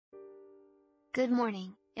Good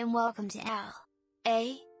morning, and welcome to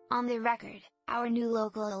L.A. On the Record, our new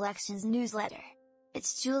local elections newsletter.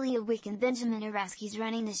 It's Julia Wick and Benjamin Oreski's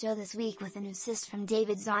running the show this week with an assist from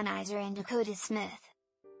David Zonizer and Dakota Smith.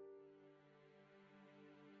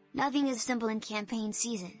 Nothing is simple in campaign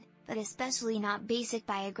season, but especially not basic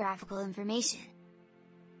biographical information.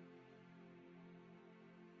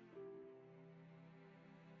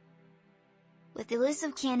 With the list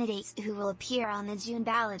of candidates who will appear on the June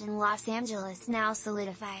ballot in Los Angeles now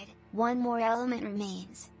solidified, one more element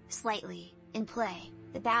remains, slightly, in play: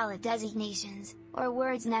 the ballot designations, or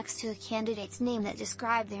words next to a candidate's name that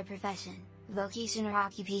describe their profession, vocation or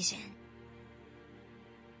occupation.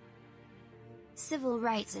 Civil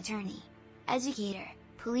rights attorney, educator,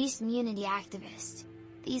 police community activist.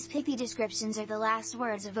 These pithy descriptions are the last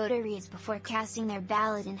words a voter reads before casting their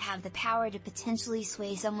ballot and have the power to potentially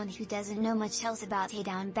sway someone who doesn't know much else about a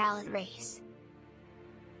down-ballot race.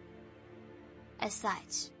 As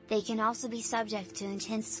such, they can also be subject to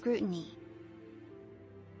intense scrutiny.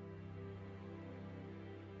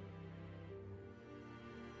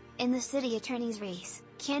 In the city attorney's race,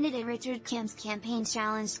 candidate Richard Kim's campaign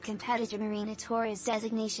challenged competitor Marina Torres'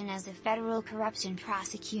 designation as a federal corruption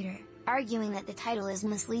prosecutor, arguing that the title is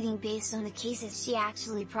misleading based on the cases she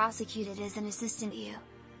actually prosecuted as an assistant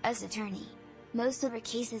U.S. attorney. Most of her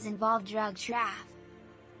cases involved drug trafficking.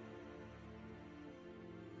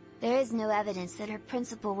 There is no evidence that her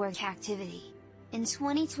principal work activity in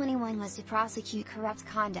 2021 was to prosecute corrupt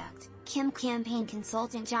conduct, Kim campaign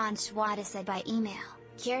consultant John Schwada said by email,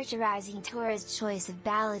 characterizing Torres' choice of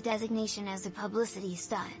ballot designation as a publicity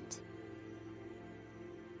stunt.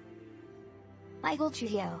 Michael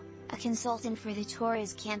Trujillo, a consultant for the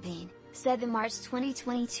Torres campaign, said the March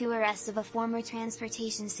 2022 arrest of a former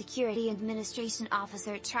Transportation Security Administration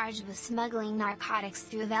officer charged with smuggling narcotics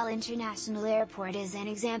through Val International Airport is an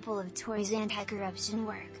example of Torres' anti-corruption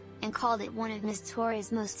work, and called it one of Ms.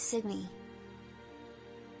 Torres' most significant.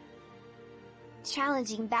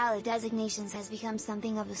 Challenging ballot designations has become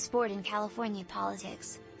something of a sport in California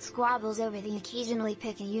politics. Squabbles over the occasionally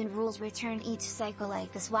picayune rules return each cycle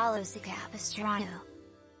like the swallows to Capistrano.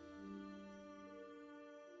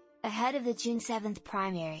 Ahead of the June 7th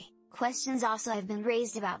primary, questions also have been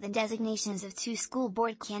raised about the designations of 2 school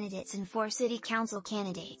board candidates and 4 city council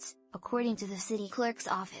candidates, according to the city clerk's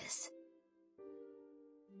office.